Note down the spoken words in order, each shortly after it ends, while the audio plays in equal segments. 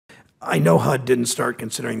I know HUD didn't start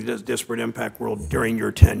considering the disparate impact rule during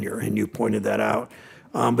your tenure, and you pointed that out.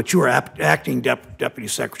 But you were acting deputy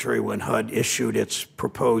secretary when HUD issued its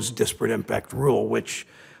proposed disparate impact rule, which,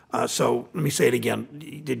 so let me say it again.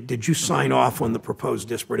 Did you sign off when the proposed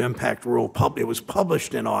disparate impact rule, it was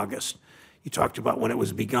published in August? You talked about when it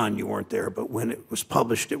was begun, you weren't there, but when it was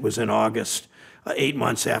published, it was in August, 8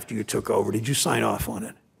 months after you took over. Did you sign off on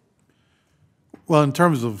it? Well, in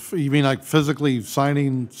terms of, you mean like physically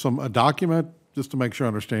signing a document, just to make sure I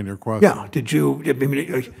understand your question? Yeah. Did you? I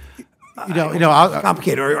mean,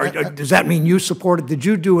 complicated. Or does that mean you supported? Did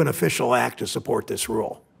you do an official act to support this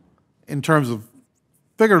rule? In terms of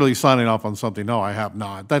figuratively signing off on something, no, I have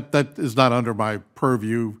not. That is not under my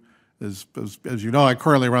purview. As you know, I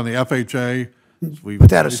currently run the FHA. Put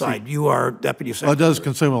that aside. You are deputy secretary. Well, it does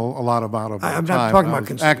consume a lot of time. I'm not talking about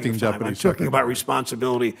acting time. deputy I'm secretary. talking about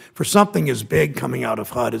responsibility for something as big coming out of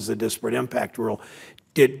HUD as the disparate impact rule.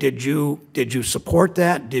 Did you support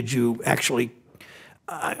that? Did you actually?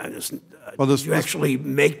 Did you actually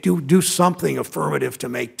do something affirmative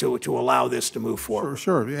to allow this to move forward?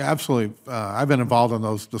 Sure, yeah, absolutely. I've been involved in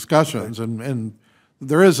those discussions, and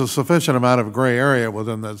there is a sufficient amount of gray area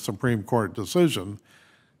within the Supreme Court decision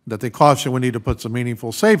that they caution we need to put some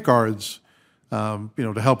meaningful safeguards,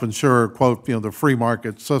 to help ensure, quote, the free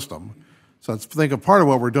market system. So I think a part of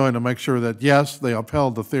what we're doing to make sure that, yes, they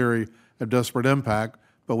upheld the theory of disparate impact,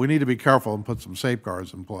 but we need to be careful and put some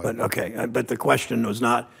safeguards in place. But the question was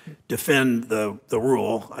not defend the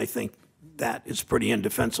rule. I think that is pretty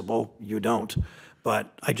indefensible. You don't.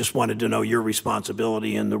 But I just wanted to know your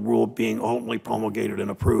responsibility in the rule being ultimately promulgated and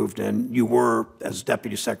approved, and you were, as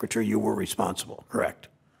deputy secretary, you were responsible, correct?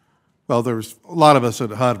 Well, there's a lot of us at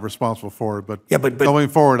HUD responsible for it, but going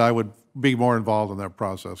forward, I would be more involved in that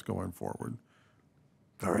process going forward.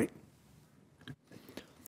 All right.